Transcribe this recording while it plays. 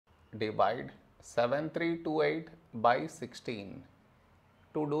divide 7328 by 16.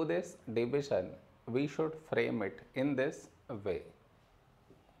 To do this division, we should frame it in this way.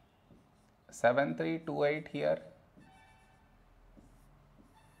 7328 here,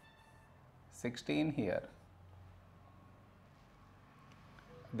 16 here.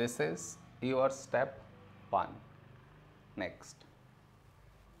 This is your step 1. Next,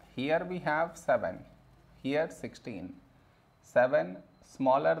 here we have 7, here 16. 7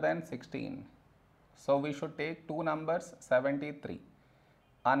 smaller than 16. So we should take two numbers 73.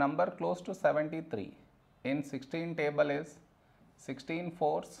 A number close to 73 in 16 table is 16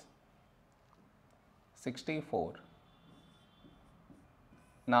 fours 64.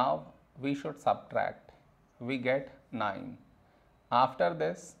 Now we should subtract. We get 9. After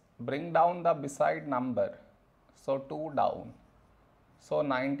this, bring down the beside number. So 2 down. So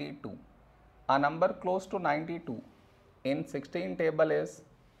 92. A number close to 92 in 16 table is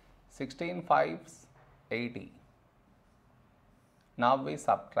 16 fives 80. Now we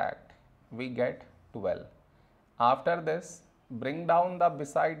subtract. We get 12. After this, bring down the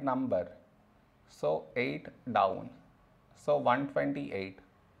beside number. So 8 down. So 128.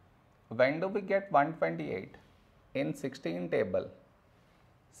 When do we get 128? In 16 table.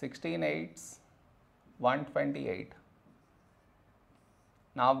 16 eights 128.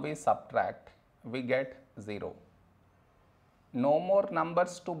 Now we subtract. We get 0. No more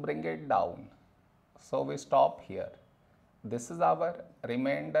numbers to bring it down. So we stop here. This is our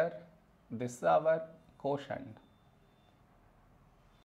remainder. This is our quotient.